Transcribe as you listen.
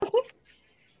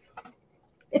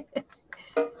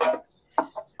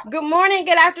Good morning,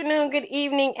 good afternoon, good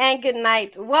evening, and good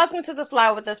night. Welcome to the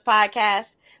Fly With Us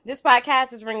podcast. This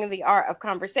podcast is bringing the art of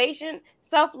conversation,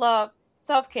 self love,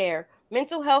 self care,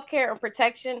 mental health care and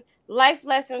protection, life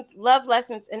lessons, love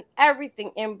lessons, and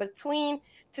everything in between.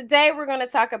 Today, we're going to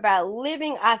talk about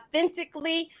living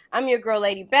authentically. I'm your girl,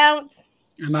 Lady Bounce.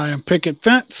 And I am Picket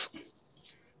Fence.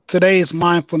 Today's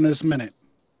Mindfulness Minute.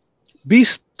 Be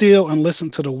still and listen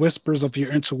to the whispers of your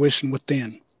intuition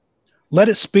within. Let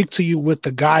it speak to you with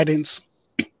the guidance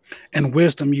and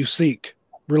wisdom you seek.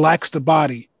 Relax the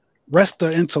body, rest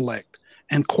the intellect,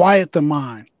 and quiet the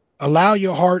mind. Allow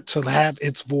your heart to have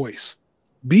its voice.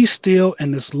 Be still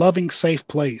in this loving, safe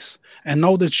place and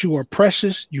know that you are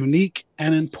precious, unique,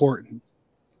 and important.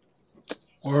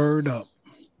 Word up.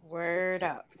 Word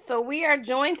up. So, we are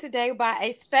joined today by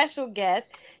a special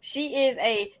guest. She is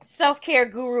a self care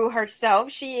guru herself.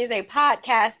 She is a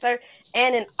podcaster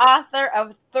and an author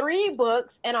of 3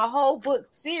 books and a whole book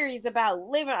series about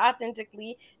living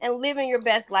authentically and living your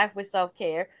best life with self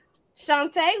care.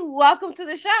 Shantae, welcome to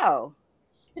the show.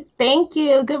 Thank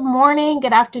you. Good morning,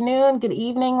 good afternoon, good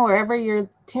evening, wherever you're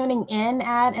tuning in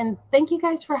at. And thank you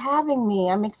guys for having me.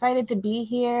 I'm excited to be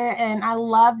here. And I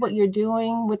love what you're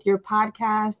doing with your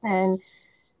podcast, and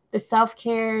the self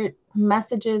care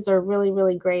messages are really,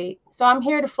 really great. So I'm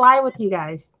here to fly with you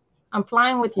guys. I'm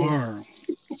flying with you. Word.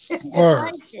 I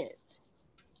Word. like it.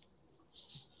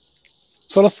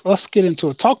 So let's get into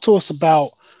it. Talk to us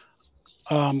about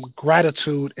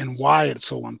gratitude and why it's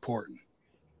so important.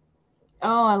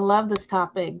 Oh, I love this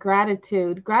topic.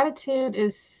 Gratitude. Gratitude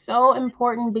is so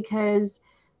important because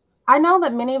I know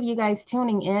that many of you guys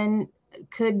tuning in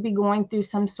could be going through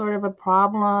some sort of a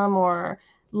problem, or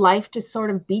life just sort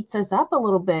of beats us up a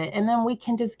little bit. And then we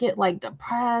can just get like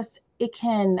depressed. It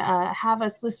can have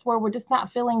us this where we're just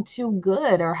not feeling too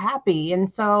good or happy. And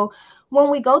so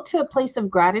when we go to a place of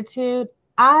gratitude,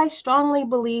 I strongly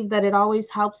believe that it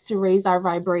always helps to raise our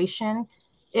vibration.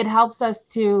 It helps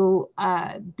us to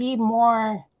be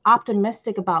more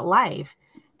optimistic about life.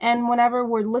 And whenever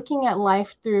we're looking at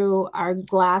life through our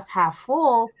glass half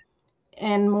full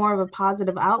and more of a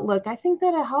positive outlook, I think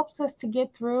that it helps us to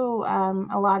get through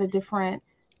a lot of different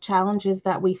challenges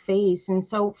that we face. And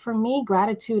so for me,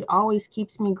 gratitude always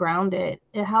keeps me grounded.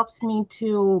 It helps me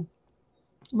to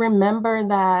remember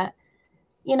that,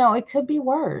 it could be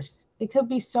worse. It could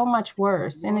be so much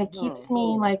worse. And it keeps Mhm.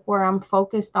 me like where I'm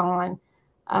focused on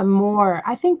more.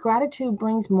 I think gratitude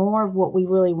brings more of what we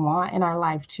really want in our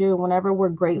life too. Whenever we're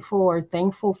grateful or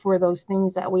thankful for those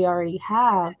things that we already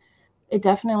have, it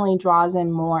definitely draws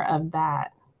in more of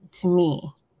that to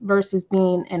me versus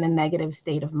being in a negative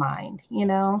state of mind.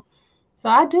 So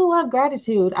I do love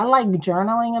gratitude. I like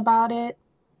journaling about it.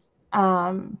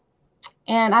 Um,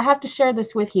 and I have to share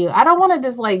this with you. I don't want to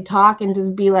just like talk and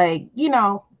just be like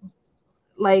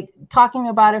talking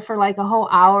about it for like a whole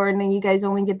hour, and then you guys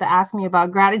only get to ask me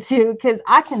about gratitude because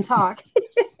I can talk.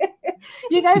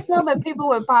 You guys know that people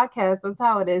with podcasts, that's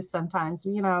how it is sometimes,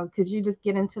 because you just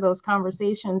get into those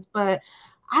conversations. But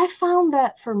I found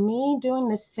that for me, doing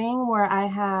this thing where I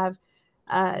have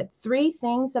 3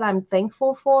 things that I'm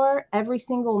thankful for every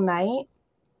single night,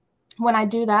 when I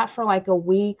do that for like a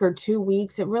week or 2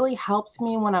 weeks, it really helps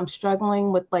me when I'm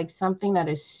struggling with like something that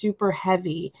is super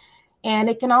heavy. And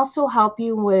it can also help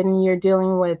you when you're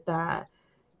dealing with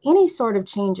any sort of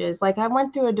changes. Like I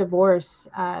went through a divorce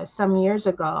some years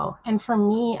ago. And for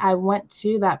me, I went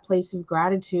to that place of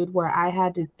gratitude where I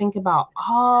had to think about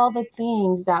all the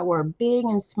things that were big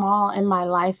and small in my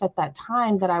life at that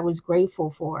time that I was grateful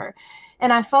for.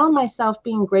 And I found myself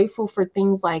being grateful for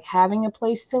things like having a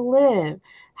place to live,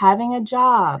 having a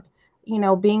job,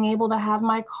 being able to have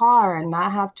my car and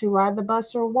not have to ride the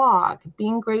bus or walk,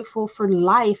 being grateful for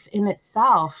life in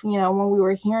itself. When we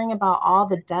were hearing about all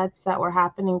the deaths that were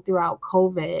happening throughout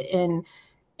COVID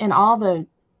and all the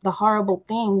horrible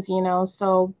things.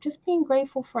 So just being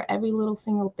grateful for every little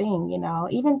single thing.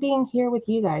 Even being here with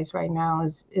you guys right now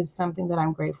is something that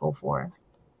I'm grateful for.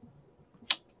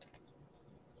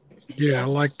 Yeah, I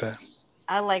like that.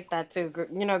 I like that too.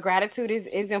 Gratitude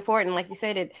is important. Like you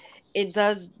said, it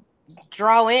does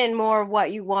draw in more of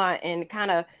what you want, and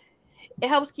kind of it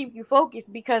helps keep you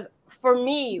focused. Because for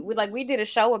me, we did a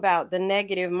show about the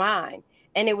negative mind,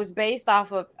 and it was based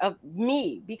off of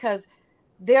me, because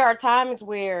there are times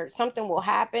where something will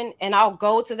happen and I'll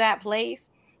go to that place,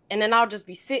 and then I'll just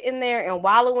be sitting there and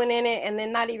wallowing in it, and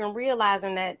then not even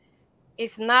realizing that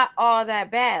it's not all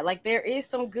that bad. Like, there is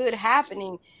some good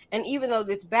happening. And even though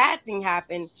this bad thing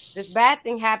happened, this bad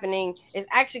thing happening is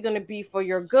actually going to be for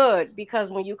your good,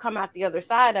 because when you come out the other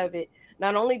side of it,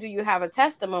 not only do you have a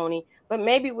testimony, but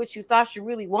maybe what you thought you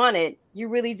really wanted, you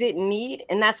really didn't need,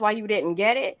 and that's why you didn't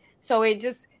get it. So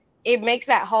it makes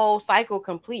that whole cycle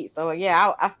complete. So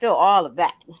yeah, I feel all of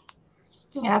that.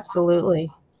 Absolutely.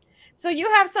 So you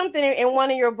have something in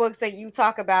one of your books that you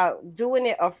talk about doing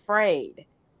it afraid.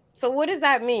 So what does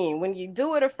that mean when you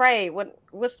do it afraid?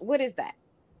 What is that?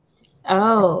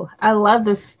 Oh, I love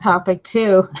this topic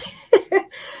too.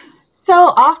 So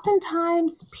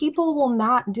oftentimes people will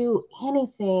not do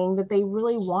anything that they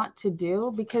really want to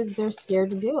do because they're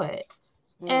scared to do it.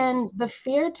 And the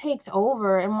fear takes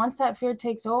over. And once that fear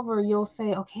takes over, you'll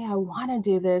say, okay, I want to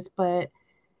do this, but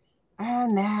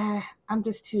nah, I'm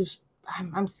just too,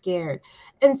 I'm scared.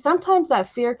 And sometimes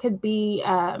that fear could be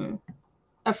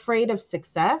afraid of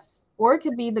success, or it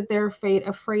could be that they're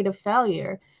afraid of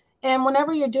failure. And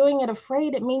whenever you're doing it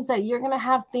afraid, it means that you're going to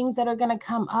have things that are going to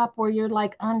come up where you're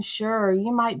like unsure.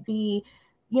 Might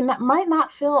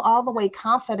not feel all the way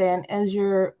confident as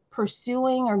you're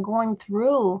pursuing or going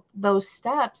through those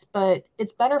steps, but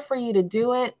it's better for you to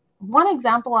do it. One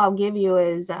example I'll give you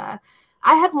is I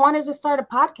had wanted to start a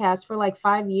podcast for like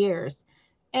 5 years.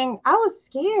 And I was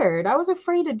scared. I was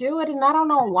afraid to do it. And I don't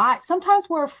know why. Sometimes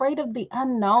we're afraid of the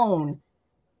unknown.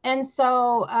 And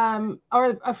so,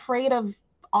 or afraid of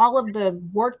all of the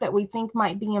work that we think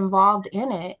might be involved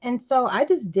in it. And so I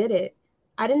just did it.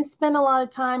 I didn't spend a lot of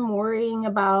time worrying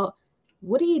about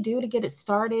what do you do to get it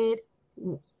started?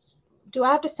 Do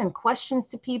I have to send questions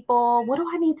to people? What do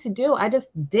I need to do? I just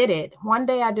did it. One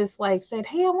day I just like said,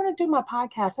 hey, I want to do my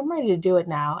podcast. I'm ready to do it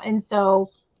now. And so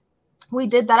we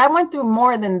did that. I went through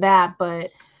more than that, but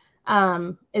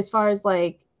as far as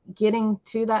like getting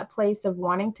to that place of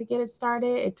wanting to get it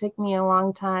started, it took me a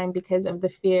long time because of the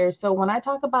fear. So when I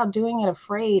talk about doing it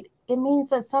afraid, it means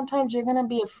that sometimes you're going to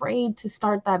be afraid to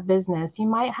start that business. You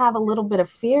might have a little bit of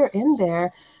fear in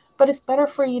there, but it's better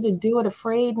for you to do it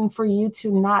afraid than for you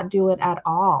to not do it at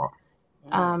all.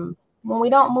 When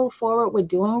we don't move forward with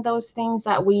doing those things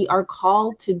that we are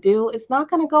called to do, it's not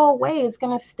going to go away. It's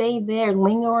going to stay there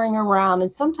lingering around.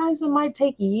 And sometimes it might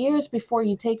take years before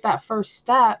you take that first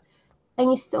step, and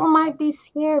you still might be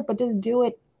scared, but just do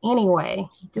it anyway.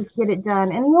 Just get it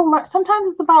done. And sometimes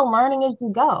it's about learning as you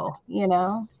go,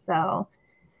 So,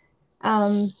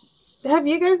 have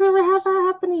you guys ever had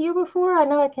that happen to you before? I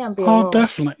know I can't be Oh, alone.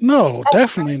 definitely. No,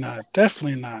 definitely not.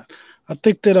 Definitely not. I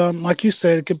think that like you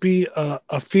said, it could be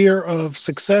a fear of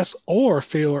success or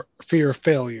fear of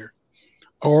failure,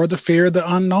 or the fear of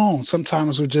the unknown.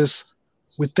 Sometimes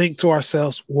we think to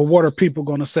ourselves, well, what are people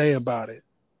going to say about it?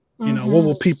 What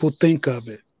will people think of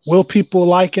it? Will people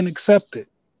like and accept it?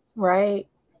 Right.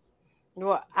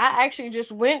 Well, I actually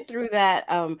just went through that.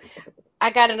 I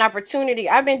got an opportunity.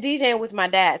 I've been DJing with my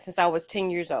dad since I was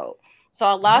 10 years old. So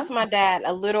I lost my dad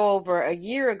a little over a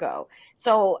year ago.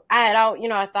 So I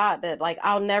thought that like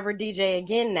I'll never DJ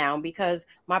again now because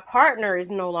my partner is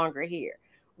no longer here.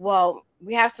 Well,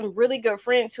 we have some really good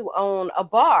friends who own a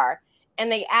bar,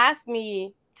 and they asked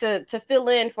me to fill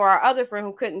in for our other friend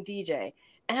who couldn't DJ.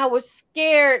 And I was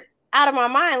scared out of my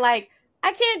mind. Like,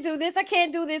 I can't do this. I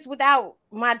can't do this without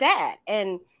my dad.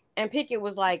 And Pickett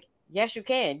was like, yes, you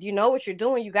can. You know what you're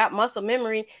doing. You got muscle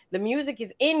memory. The music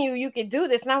is in you. You can do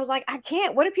this. And I was like, I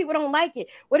can't. What if people don't like it?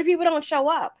 What if people don't show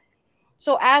up?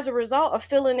 So as a result of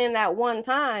filling in that one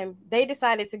time, they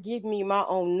decided to give me my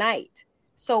own night.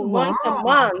 So once a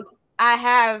month, I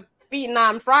have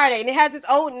Phenom Friday, and it has its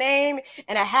own name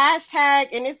and a hashtag,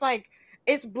 and it's like,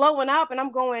 it's blowing up, and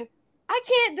I'm going, I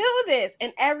can't do this.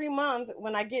 And every month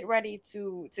when I get ready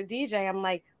to DJ, I'm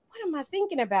like, what am I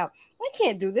thinking about? I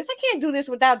can't do this. I can't do this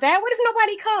without Dad. What if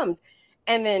nobody comes?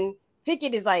 And then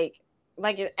Pickett is like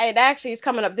it actually is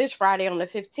coming up this Friday on the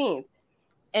 15th.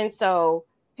 And so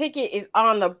Pickett is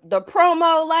on the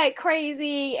promo like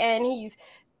crazy, and he's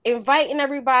inviting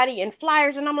everybody and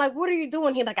flyers. And I'm like, what are you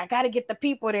doing? He's like, I got to get the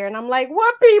people there. And I'm like,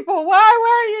 what people? Why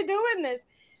are you doing this?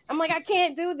 I'm like, I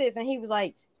can't do this. And he was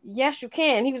like, yes, you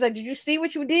can. He was like, did you see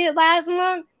what you did last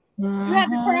month? You had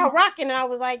the crowd rocking. And I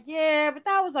was like, yeah, but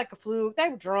that was like a fluke. They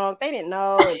were drunk. They didn't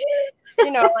know.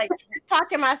 And, like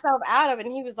talking myself out of it.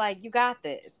 And he was like, you got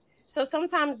this. So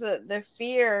sometimes the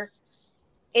fear,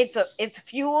 it's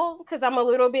fuel, because I'm a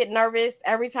little bit nervous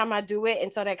every time I do it.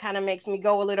 And so that kind of makes me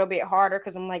go a little bit harder,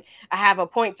 because I'm like, I have a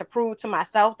point to prove to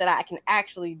myself that I can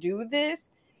actually do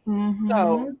this.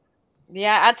 So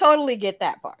yeah, I totally get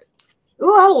that part.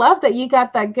 Ooh, I love that you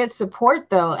got that good support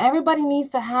though. Everybody needs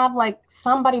to have like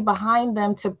somebody behind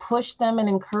them to push them and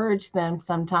encourage them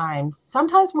sometimes.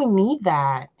 Sometimes we need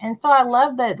that. And so I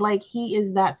love that like he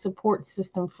is that support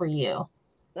system for you.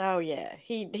 Oh yeah,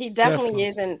 he definitely Definitely.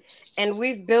 is, and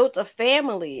we've built a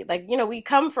family. Like, we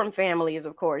come from families,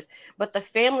 of course, but the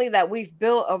family that we've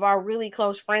built of our really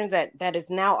close friends that is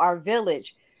now our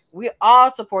village. We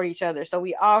all support each other, so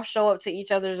we all show up to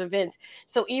each other's events.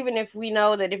 So even if we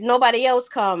know that if nobody else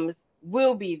comes,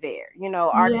 we'll be there.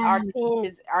 Our Yeah, team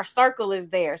is our circle is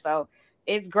there, so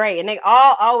it's great, and they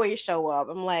all always show up.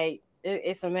 I'm like,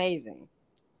 it's amazing.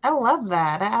 I love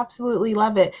that. I absolutely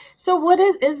love it. So what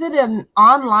is it an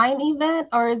online event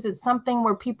or is it something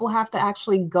where people have to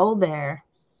actually go there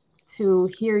to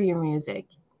hear your music?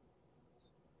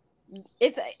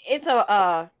 It's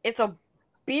a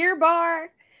beer bar,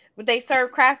 but they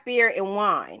serve craft beer and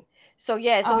wine. So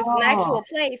yeah, so it's an Oh, actual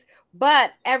place.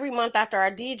 But every month after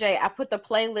our DJ, I put the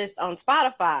playlist on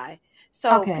Spotify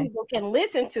so okay. people can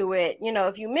listen to it.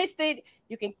 If you missed it,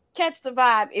 you can catch the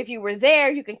vibe. If you were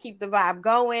there, you can keep the vibe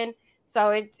going. So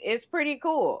it's pretty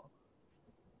cool.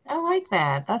 I like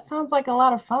that. That sounds like a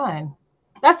lot of fun.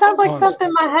 That sounds It like Oh, it's, something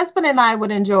my husband and I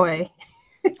would enjoy.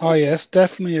 oh yeah, it's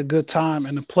definitely a good time,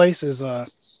 and the place is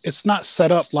it's not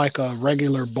set up like a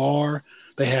regular bar.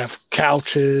 They have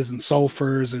couches and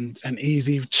sofas and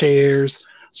easy chairs,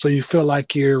 so you feel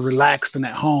like you're relaxed and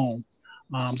at home.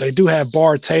 They do have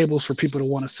bar tables for people to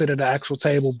want to sit at the actual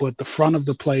table, but the front of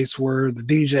the place where the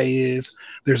DJ is,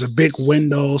 there's a big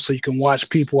window so you can watch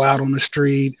people out on the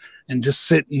street and just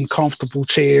sit in comfortable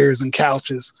chairs and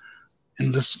couches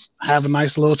and just have a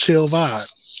nice little chill vibe.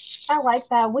 I like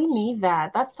that. We need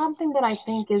that. That's something that I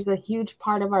think is a huge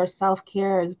part of our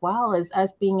self-care as well as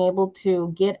us being able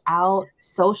to get out,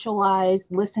 socialize,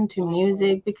 listen to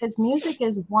music, because music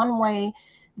is one way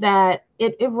that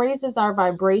it raises our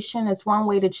vibration. It's one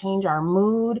way to change our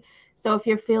mood. So if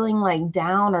you're feeling like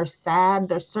down or sad,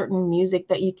 there's certain music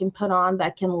that you can put on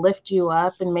that can lift you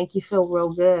up and make you feel real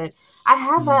good. I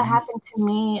had that Hmm. happen to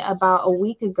me about a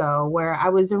week ago where I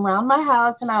was around my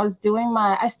house and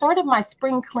I started my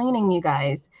spring cleaning, you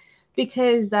guys,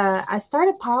 because I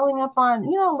started piling up on,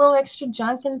 a little extra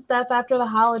junk and stuff after the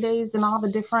holidays and all the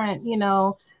different,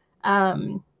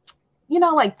 um,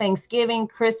 like Thanksgiving,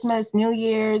 Christmas, New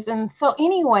Year's. And so,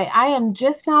 anyway, I am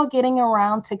just now getting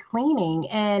around to cleaning.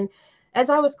 And as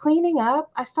I was cleaning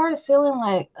up, I started feeling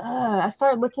like, I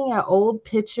started looking at old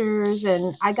pictures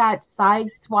and I got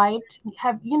sideswiped,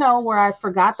 where I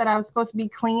forgot that I was supposed to be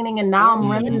cleaning and now I'm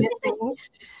Mhm. reminiscing.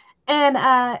 And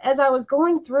as I was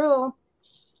going through,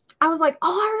 I was like,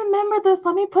 oh, I remember this.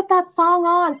 Let me put that song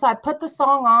on. So I put the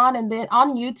song on and then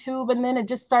on YouTube, and then it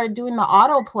just started doing the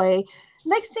autoplay.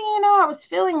 Next thing you know, I was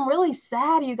feeling really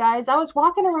sad, you guys. I was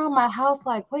walking around my house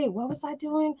like, wait, what was I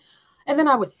doing? And then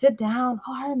I would sit down.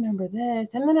 Oh, I remember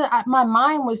this. And then my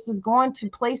mind was just going to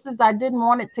places I didn't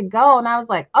want it to go. And I was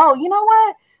like, oh, you know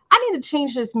what? I need to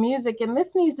change this music, and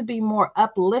this needs to be more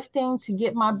uplifting to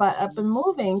get my butt up and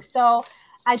moving. So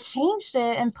I changed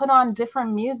it and put on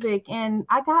different music, and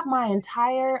I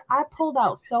pulled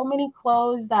out so many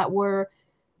clothes that were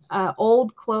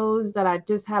old clothes that I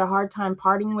just had a hard time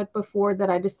parting with before, that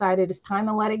I decided it's time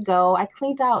to let it go. I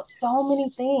cleaned out so many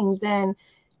things and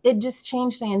it just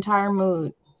changed the entire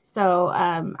mood. So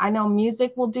I know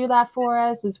music will do that for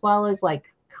us, as well as like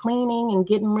cleaning and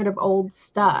getting rid of old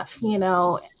stuff,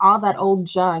 all that old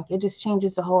junk. It just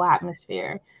changes the whole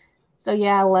atmosphere. So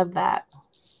yeah, I love that.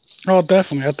 Oh,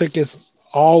 definitely. I think it's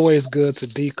always good to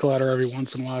declutter every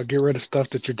once in a while, get rid of stuff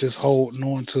that you're just holding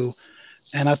on to.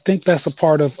 And I think that's a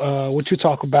part of what you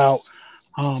talk about.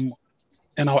 Um,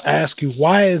 and I'll ask you,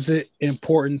 why is it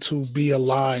important to be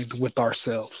aligned with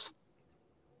ourselves?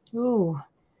 Ooh,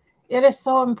 it is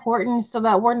so important so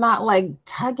that we're not like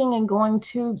tugging and going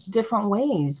two different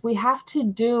ways. We have to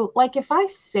do, like, if I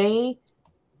say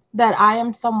that I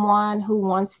am someone who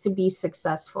wants to be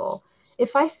successful,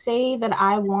 if I say that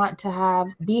I want to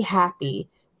be happy,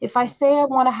 if I say I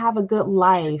want to have a good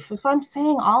life, if I'm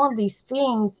saying all of these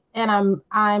things and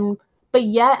but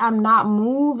yet I'm not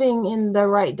moving in the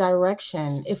right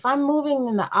direction. If I'm moving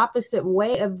in the opposite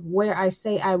way of where I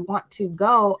say I want to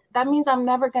go, that means I'm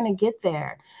never going to get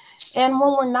there. And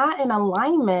when we're not in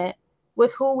alignment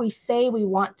with who we say we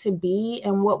want to be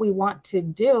and what we want to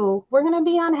do, we're going to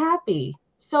be unhappy.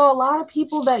 So a lot of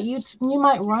people that you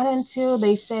might run into,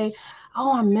 they say,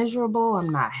 "Oh, I'm miserable, I'm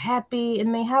not happy,"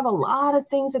 and they have a lot of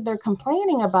things that they're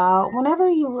complaining about. Whenever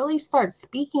you really start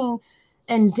speaking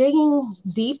and digging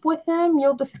deep with them,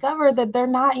 you'll discover that they're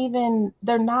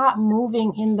not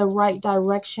moving in the right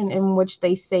direction in which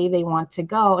they say they want to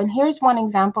go. And here's one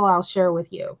example I'll share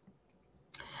with you.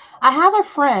 I have a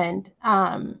friend,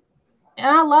 and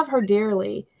I love her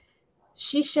dearly.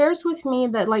 She shares with me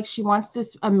that like she wants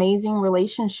this amazing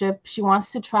relationship. She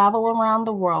wants to travel around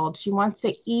the world. She wants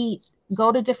to eat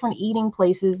go to different eating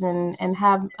places and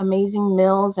have amazing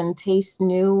meals and taste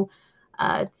new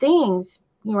things,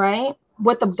 right?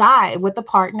 With a guy, with a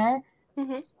partner.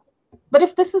 Mm-hmm. But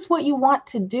if this is what you want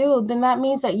to do, then that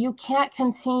means that you can't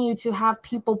continue to have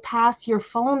people pass your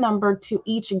phone number to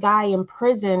each guy in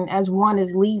prison as one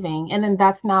is leaving. And then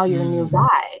that's now your new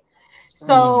guy.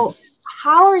 So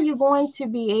how are you going to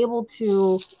be able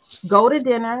to go to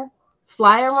dinner,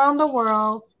 fly around the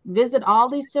world, visit all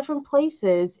these different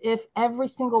places if every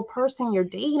single person you're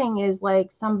dating is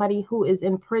like somebody who is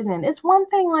in prison? It's one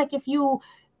thing like if you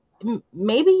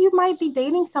maybe you might be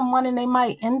dating someone and they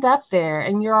might end up there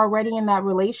and you're already in that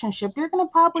relationship. You're going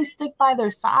to probably stick by their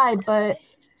side, but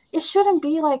it shouldn't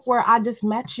be like where I just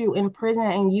met you in prison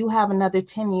and you have another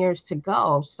 10 years to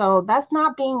go. So that's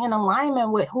not being in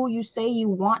alignment with who you say you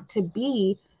want to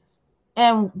be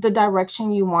and the direction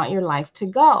you want your life to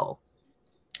go.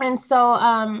 And so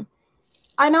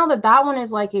I know that that one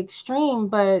is like extreme,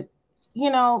 but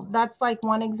that's like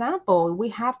one example. We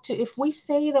have to, if we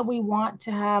say that we want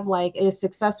to have like a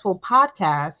successful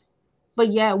podcast, but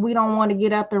yet we don't want to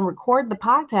get up and record the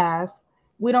podcast,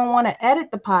 we don't want to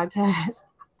edit the podcast,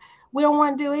 we don't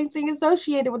want to do anything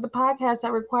associated with the podcast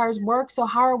that requires work. So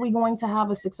how are we going to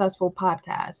have a successful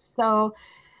podcast? So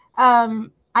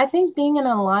I think being in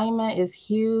alignment is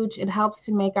huge. It helps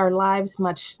to make our lives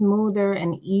much smoother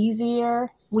and easier.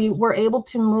 We're able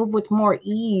to move with more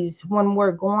ease when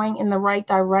we're going in the right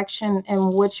direction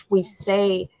in which we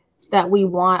say that we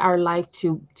want our life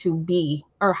to be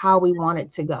or how we want it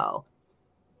to go.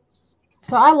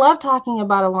 So I love talking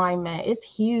about alignment. It's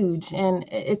huge. And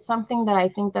it's something that I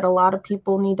think that a lot of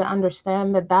people need to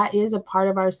understand that that is a part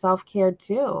of our self-care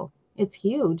too. It's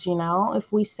huge.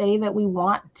 If we say that we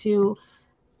want to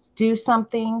do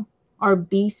something or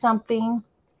be something,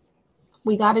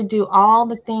 we got to do all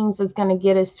the things that's going to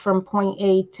get us from point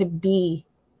A to B,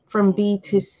 from B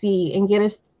to C, and get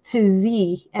us to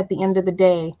Z at the end of the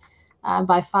day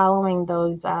by following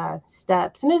those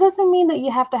steps. And it doesn't mean that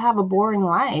you have to have a boring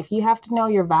life. You have to know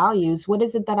your values. What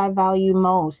is it that I value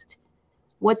most?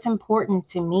 What's important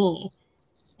to me?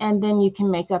 And then you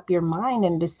can make up your mind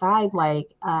and decide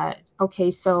like,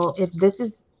 okay, so if this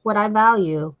is what I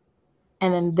value,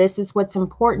 and then this is what's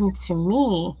important to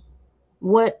me,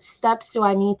 what steps do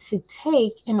I need to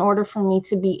take in order for me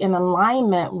to be in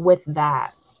alignment with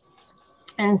that?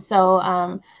 And so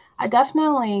I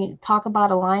definitely talk about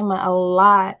alignment a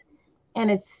lot, and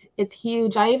it's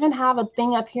huge. I even have a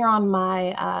thing up here on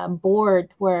my board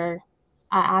where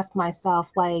I ask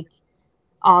myself like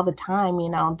all the time,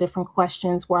 different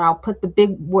questions where I'll put the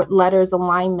big letters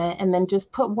alignment and then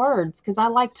just put words because I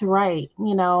like to write,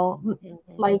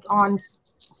 like on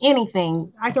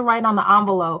anything. I can write on the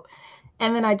envelope.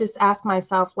 And then I just ask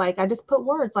myself, like, I just put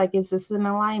words like, is this in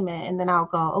alignment? And then I'll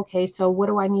go, okay, so what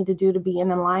do I need to do to be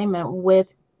in alignment with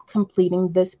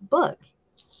completing this book?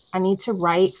 I need to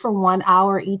write for 1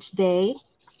 hour each day.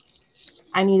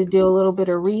 I need to do a little bit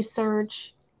of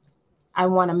research. I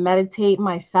want to meditate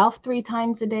myself 3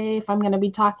 times a day. If I'm going to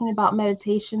be talking about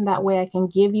meditation, that way I can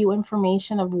give you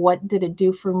information of what did it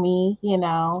do for me,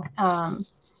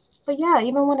 But yeah,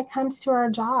 even when it comes to our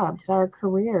jobs, our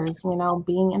careers,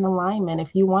 being in alignment,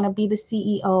 if you want to be the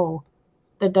CEO,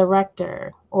 the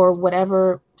director, or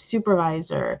whatever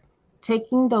supervisor,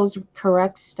 taking those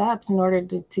correct steps in order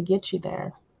to get you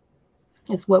there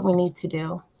is what we need to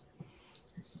do.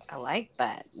 I like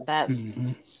that.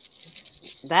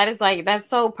 That is like, that's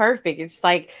so perfect. It's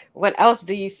like, what else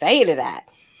do you say to that?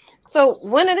 So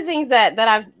one of the things that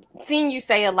I've seen you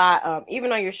say a lot,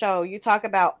 even on your show, you talk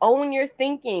about own your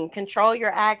thinking, control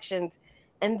your actions,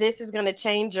 and this is going to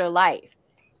change your life.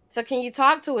 So can you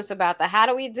talk to us about that? How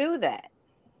do we do that?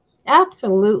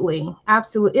 Absolutely.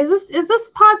 Absolutely. Is this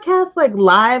podcast like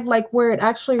live, like where it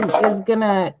actually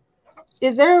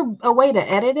is there a way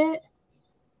to edit it?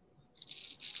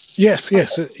 Yes, yeah,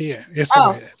 it's a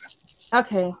Oh, way.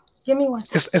 okay. Give me one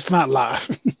second. It's not live.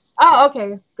 Oh,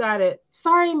 okay. Got it.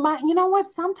 Sorry, you know what?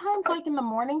 Sometimes like in the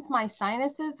mornings, my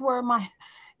sinuses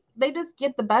they just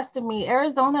get the best of me.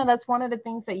 Arizona, that's one of the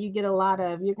things that you get a lot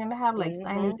of. You're going to have like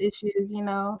sinus issues,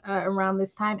 around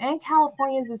this time. And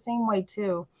California is the same way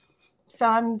too. So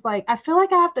I'm like, I feel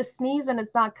like I have to sneeze and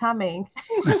it's not coming.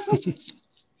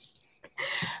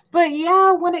 But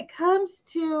yeah, when it comes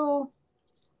to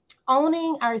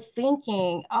owning our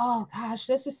thinking, oh gosh,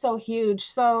 this is so huge.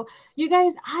 So you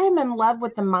guys, I am in love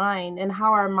with the mind and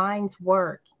how our minds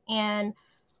work. And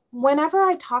whenever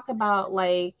I talk about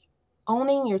like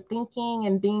owning your thinking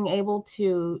and being able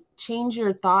to change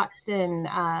your thoughts and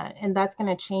that's going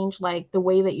to change like the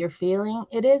way that you're feeling,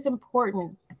 it is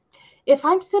important. If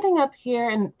I'm sitting up here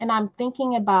and I'm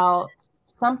thinking about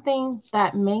something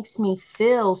that makes me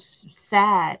feel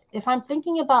sad, if I'm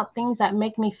thinking about things that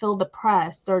make me feel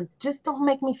depressed or just don't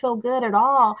make me feel good at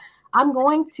all, I'm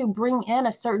going to bring in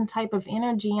a certain type of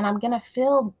energy and I'm going to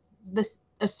feel this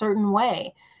a certain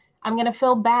way. I'm going to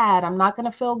feel bad. I'm not going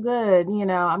to feel good.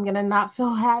 I'm going to not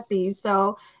feel happy.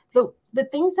 So the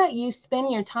things that you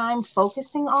spend your time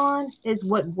focusing on is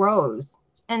what grows.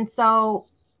 And so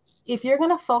if you're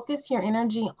going to focus your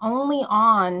energy only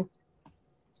on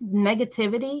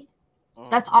negativity,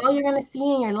 that's all you're going to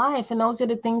see in your life. And those are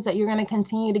the things that you're going to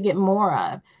continue to get more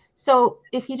of. So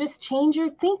if you just change your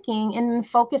thinking and then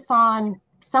focus on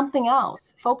something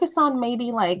else, focus on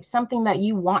maybe like something that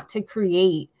you want to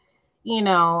create,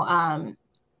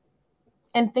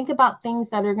 and think about things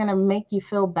that are going to make you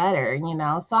feel better,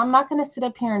 So I'm not going to sit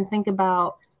up here and think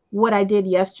about what I did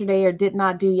yesterday or did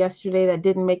not do yesterday that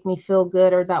didn't make me feel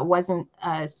good or that wasn't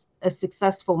a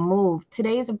successful move.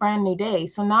 Today is a brand new day.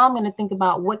 So now I'm going to think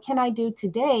about what can I do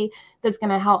today that's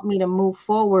going to help me to move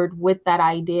forward with that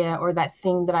idea or that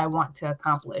thing that I want to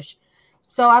accomplish.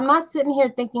 So I'm not sitting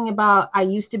here thinking about I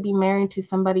used to be married to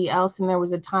somebody else and there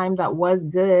was a time that was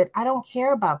good. I don't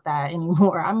care about that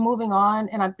anymore. I'm moving on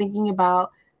and I'm thinking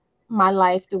about my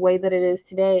life the way that it is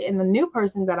today and the new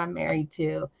person that I'm married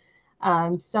to.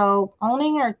 So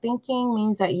owning our thinking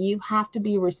means that you have to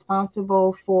be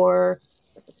responsible for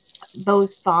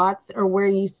those thoughts or where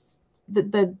you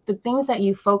the things that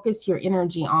you focus your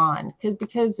energy on,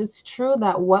 because it's true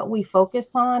that what we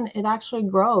focus on, it actually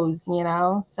grows,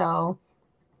 So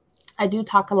I do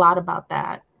talk a lot about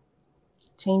that,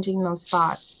 changing those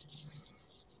thoughts.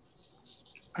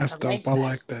 That's dope. I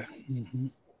like that. Hmm.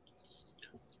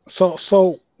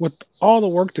 So with all the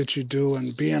work that you do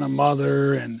and being a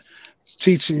mother and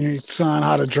teaching your son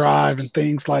how to drive and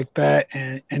things like that,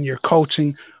 and your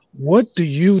coaching, what do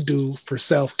you do for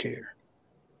self-care?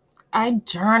 I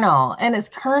journal, and as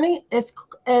corny as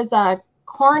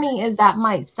that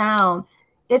might sound,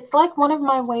 it's like one of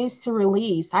my ways to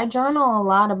release. I journal a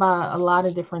lot about a lot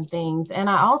of different things, and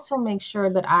I also make sure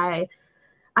that I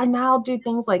now do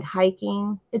things like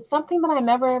hiking. It's something that I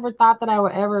never ever thought that I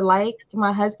would ever like.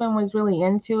 My husband was really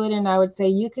into it, and I would say,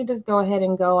 "You could just go ahead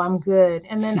and go. I'm good."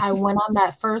 And then I went on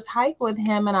that first hike with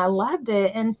him, and I loved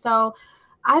it. And so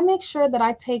I make sure that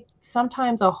I take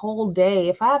sometimes a whole day.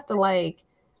 If I have to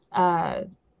uh,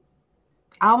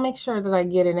 I'll make sure that I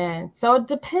get it in. So it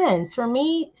depends. For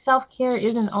me, self-care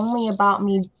isn't only about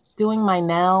me doing my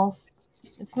nails.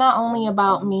 It's not only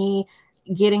about me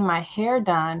getting my hair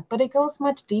done, but it goes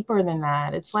much deeper than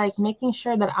that. It's like making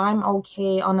sure that I'm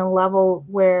okay on a level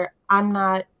where I'm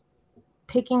not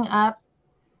picking up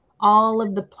all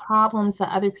of the problems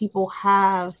that other people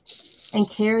have and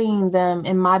carrying them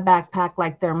in my backpack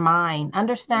like they're mine,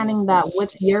 understanding that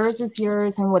what's yours is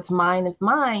yours and what's mine is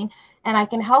mine. And I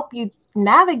can help you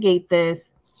navigate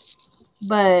this,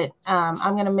 but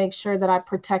I'm going to make sure that I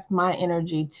protect my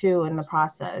energy too in the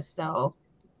process. So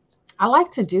I like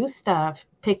to do stuff,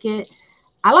 pick it.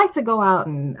 I like to go out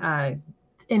and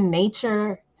in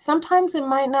nature. Sometimes it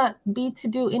might not be to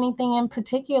do anything in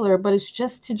particular, but it's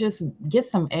just to just get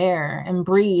some air and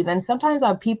breathe. And sometimes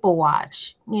I people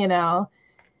watch. And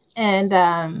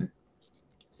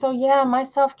so, yeah, my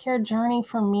self-care journey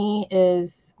for me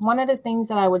is one of the things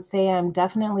that I would say I'm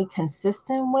definitely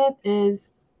consistent with is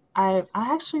I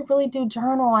actually really do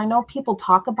journal. I know people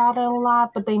talk about it a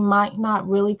lot, but they might not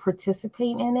really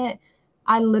participate in it.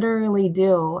 I literally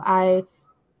do. I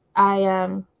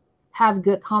have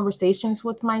good conversations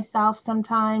with myself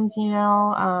sometimes,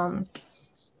 and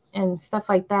stuff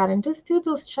like that, and just do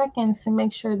those check-ins to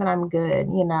make sure that I'm good.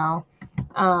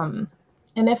 Um,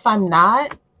 and if I'm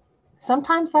not,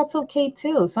 sometimes that's okay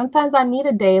too. Sometimes I need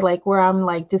a day like where I'm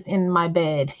like just in my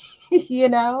bed, you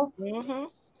know? Mm-hmm.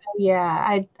 Yeah,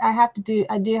 I do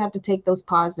have to take those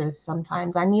pauses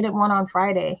sometimes. I needed one on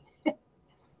Friday.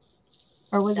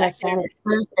 Or was I that can Saturday?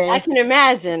 I Thursday. can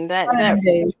imagine that One of them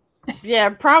days. yeah,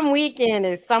 prom weekend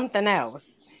is something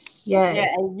else. Yeah,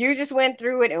 Yes. and you just went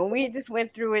through it and we just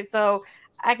went through it. So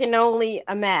I can only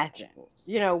imagine,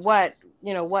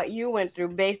 what you went through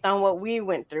based on what we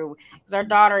went through. Because our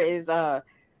daughter is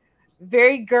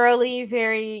very girly,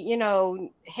 very,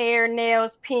 hair,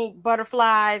 nails, pink,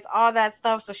 butterflies, all that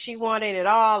stuff. So she wanted it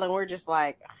all, and we're just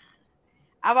like,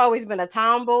 I've always been a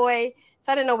tomboy,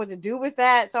 so I didn't know what to do with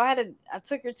that. So I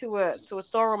took her to a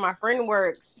store where my friend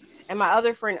works, and my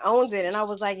other friend owns it, and I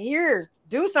was like, here,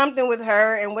 do something with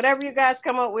her, and whatever you guys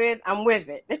come up with, I'm with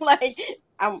it. Like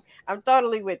I'm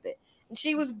totally with it. And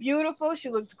she was beautiful. She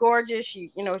looked gorgeous.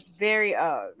 She, very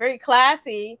very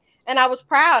classy. And I was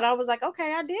proud. I was like,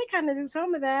 okay, I did kind of do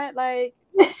some of that. Like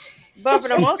But for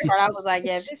the most part, I was like,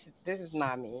 yeah, this is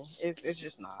not me. It's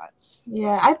just not.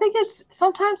 Yeah, I think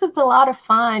sometimes it's a lot of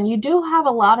fun. You do have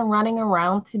a lot of running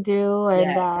around to do and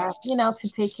Yeah. to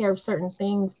take care of certain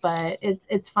things, but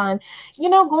it's fun.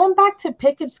 Going back to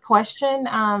Pickett's question,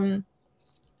 I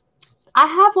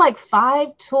have like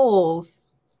 5 tools,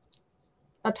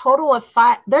 a total of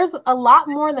 5. There's a lot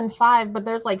more than 5, but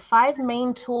there's like 5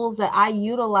 main tools that I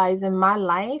utilize in my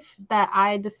life that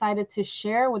I decided to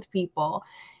share with people.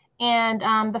 And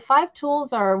the 5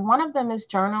 tools are, one of them is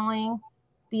journaling.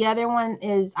 The other one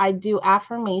is I do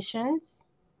affirmations.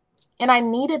 And I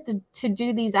needed to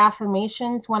do these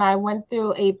affirmations when I went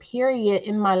through a period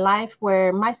in my life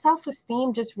where my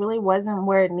self-esteem just really wasn't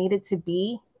where it needed to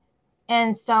be.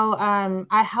 And so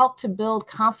I helped to build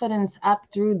confidence up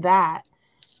through that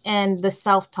and the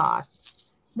self-talk.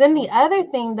 Then the other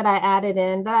thing that I added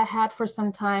in that I had for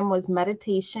some time was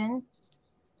meditation,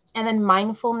 and then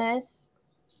mindfulness,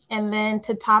 and then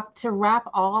to wrap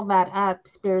all that up,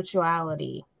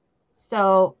 spirituality.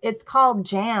 So it's called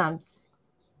JAMS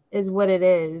is what it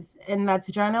is. And that's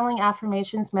journaling,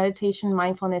 affirmations, meditation,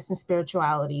 mindfulness, and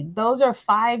spirituality. Those are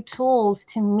 5 tools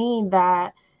to me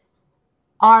that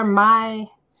are my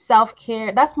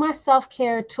self-care. That's my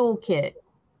self-care toolkit.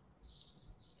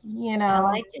 I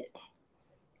like it.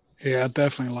 Yeah, I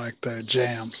definitely like that.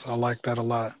 Jams. I like that a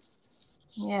lot.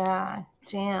 Yeah,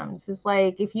 jams. It's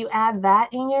like if you add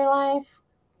that in your life,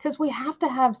 because we have to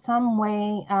have some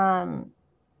way,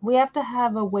 we have to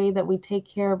have a way that we take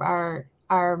care of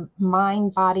our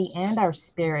mind, body, and our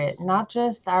spirit, not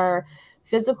just our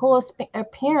physical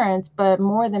appearance, but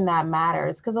more than that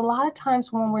matters. Because a lot of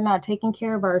times when we're not taking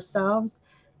care of ourselves,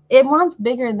 it runs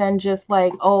bigger than just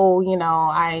like, oh,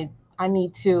 I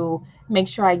need to make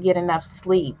sure I get enough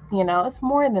sleep. It's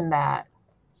more than that.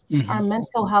 Our Hmm.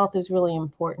 mental health is really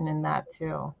important in that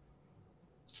too.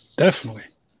 Definitely.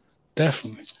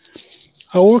 Definitely.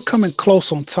 Oh, we're coming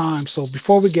close on time. So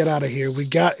before we get out of here, we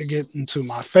got to get into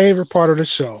my favorite part of the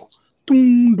show.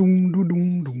 Doom, doom, doom,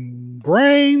 doom, doom.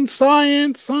 Brain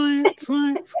science, science,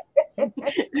 science.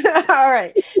 All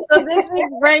right. So this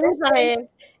week's brain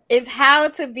science is how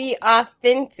to be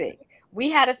authentic. We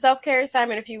had a self-care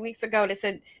assignment a few weeks ago that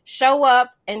said show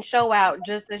up and show out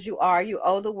just as you are. You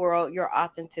owe the world your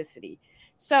authenticity.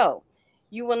 So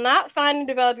you will not find and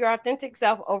develop your authentic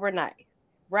self overnight.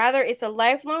 Rather, it's a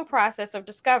lifelong process of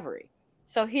discovery.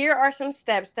 So here are some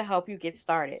steps to help you get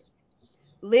started.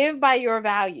 Live by your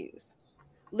values.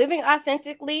 Living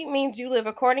authentically means you live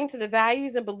according to the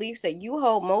values and beliefs that you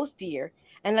hold most dear,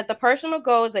 and that the personal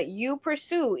goals that you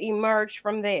pursue emerge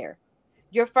from there.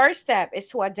 Your first step is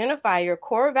to identify your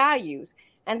core values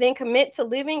and then commit to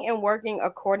living and working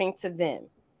according to them.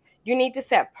 You need to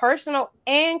set personal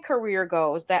and career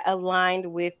goals that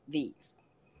align with these.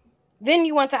 Then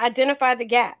you want to identify the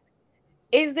gap.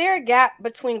 Is there a gap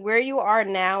between where you are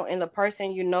now and the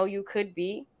person you know you could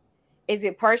be? Is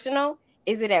it personal?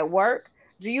 Is it at work?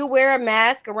 Do you wear a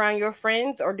mask around your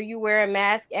friends or do you wear a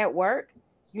mask at work?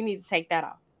 You need to take that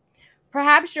off.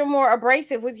 Perhaps you're more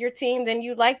abrasive with your team than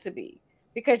you'd like to be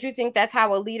because you think that's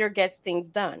how a leader gets things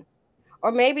done.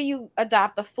 Or maybe you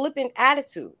adopt a flippant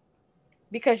attitude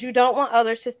because you don't want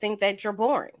others to think that you're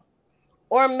boring.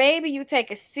 Or maybe you take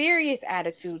a serious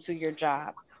attitude to your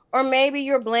job. Or maybe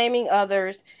you're blaming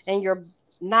others and you're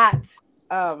not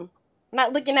um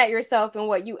not looking at yourself and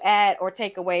what you add or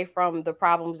take away from the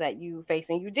problems that you face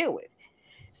and you deal with.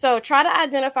 So try to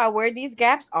identify where these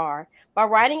gaps are by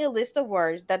writing a list of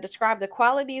words that describe the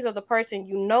qualities of the person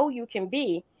you know you can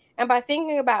be and by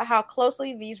thinking about how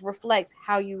closely these reflect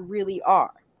how you really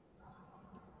are.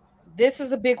 This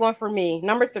is a big one for me.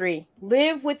 Number 3,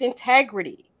 live with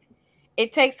integrity.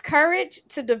 It takes courage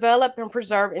to develop and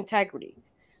preserve integrity.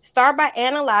 Start by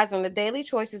analyzing the daily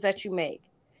choices that you make.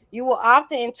 You will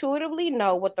often intuitively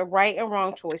know what the right and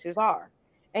wrong choices are.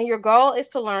 And your goal is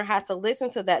to learn how to listen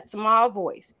to that small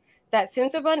voice, that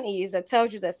sense of unease that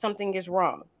tells you that something is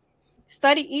wrong.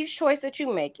 Study each choice that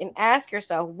you make and ask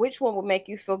yourself which one will make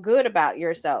you feel good about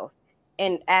yourself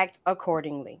and act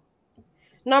accordingly.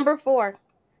 Number 4,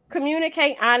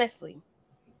 communicate honestly.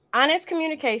 Honest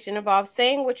communication involves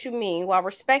saying what you mean while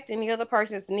respecting the other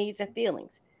person's needs and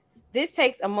feelings. This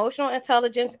takes emotional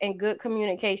intelligence and good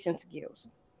communication skills.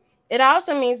 It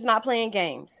also means not playing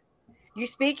games. You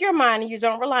speak your mind and you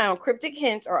don't rely on cryptic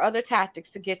hints or other tactics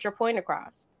to get your point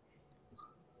across.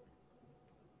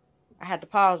 I had to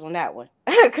pause on that one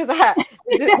because I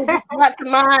brought to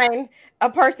mind a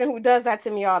person who does that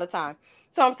to me all the time.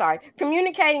 So I'm sorry.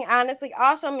 Communicating honestly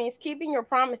also means keeping your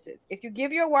promises. If you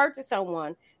give your word to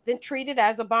someone, then treat it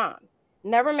as a bond.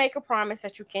 Never make a promise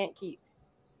that you can't keep.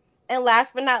 And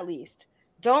last but not least,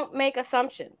 don't make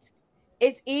assumptions.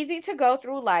 It's easy to go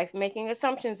through life making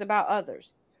assumptions about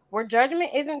others. Where judgment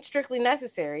isn't strictly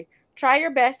necessary, try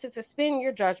your best to suspend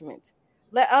your judgments.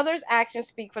 Let others' actions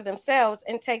speak for themselves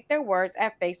and take their words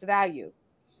at face value.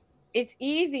 It's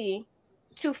easy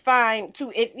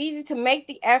it's easy to make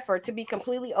the effort to be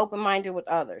completely open-minded with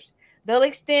others. They'll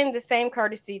extend the same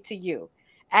courtesy to you.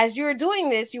 As you're doing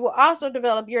this, you will also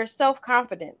develop your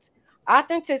self-confidence.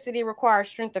 Authenticity requires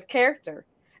strength of character,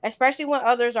 especially when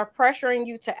others are pressuring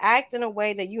you to act in a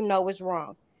way that you know is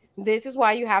wrong. This is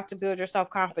why you have to build your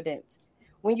self-confidence.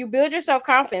 When you build your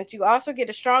self-confidence, you also get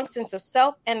a strong sense of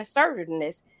self and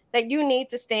assertiveness that you need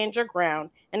to stand your ground,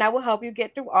 and that will help you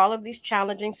get through all of these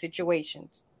challenging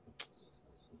situations.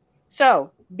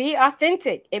 So, be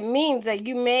authentic. It means that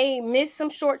you may miss some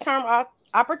short term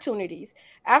opportunities.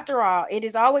 After all, it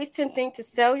is always tempting to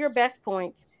sell your best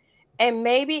points and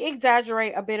maybe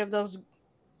exaggerate a bit of those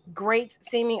great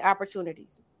seeming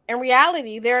opportunities. In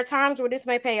reality, there are times where this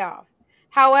may pay off.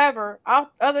 However,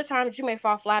 other times you may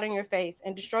fall flat on your face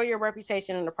and destroy your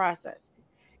reputation in the process.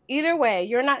 Either way,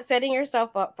 you're not setting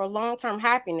yourself up for long term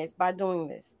happiness by doing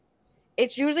this.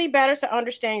 It's usually better to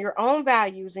understand your own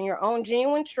values and your own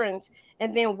genuine strengths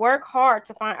and then work hard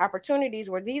to find opportunities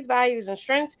where these values and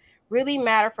strengths really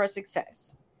matter for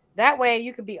success. That way,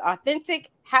 you can be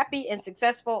authentic, happy, and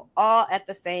successful all at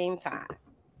the same time.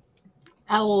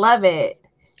 I love it.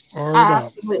 I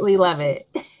absolutely love it.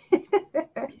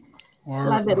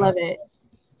 Love it, love it.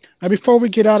 Now, before we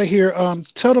get out of here,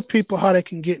 tell the people how they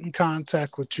can get in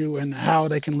contact with you and how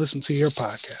they can listen to your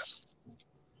podcast.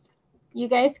 You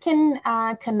guys can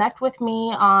connect with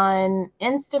me on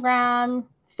Instagram,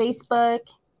 Facebook,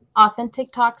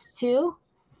 Authentic Talks too.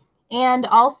 And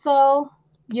also,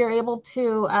 you're able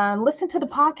to listen to the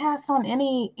podcast on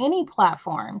any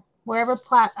platform, wherever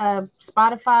Spotify,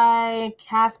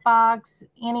 Castbox,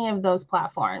 any of those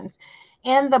platforms.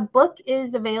 And the book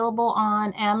is available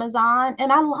on Amazon.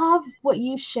 And I love what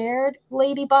you shared,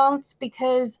 Lady Bounce,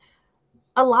 because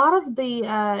a lot of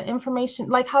the information,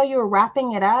 like how you were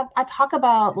wrapping it up, I talk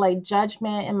about like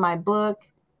judgment in my book,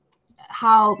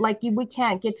 how like we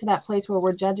can't get to that place where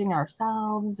we're judging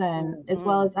ourselves and as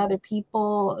well as other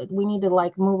people. We need to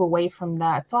like move away from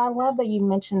that. So I love that you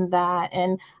mentioned that.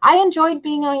 And I enjoyed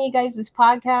being on you guys'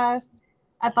 podcast.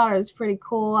 I thought it was pretty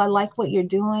cool. I like what you're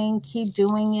doing. Keep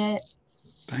doing it.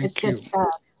 Thank you. Good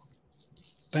stuff.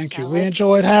 Thank you. We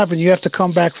enjoyed having you. You have to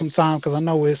come back sometime because I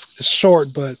know it's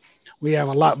short, but we have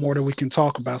a lot more that we can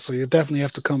talk about. So you definitely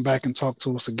have to come back and talk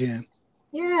to us again.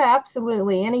 Yeah,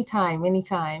 absolutely.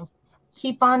 Anytime.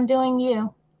 Keep on doing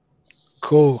you.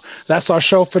 Cool. That's our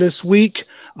show for this week.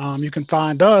 You can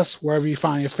find us wherever you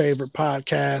find your favorite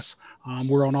podcasts.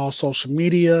 We're on all social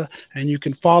media, and you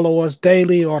can follow us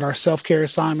daily on our self-care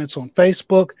assignments on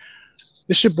Facebook.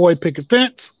 It's your boy Picket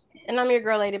Fence. And I'm your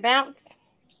girl, Lady Bounce.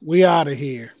 We out of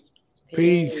here.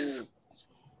 Peace.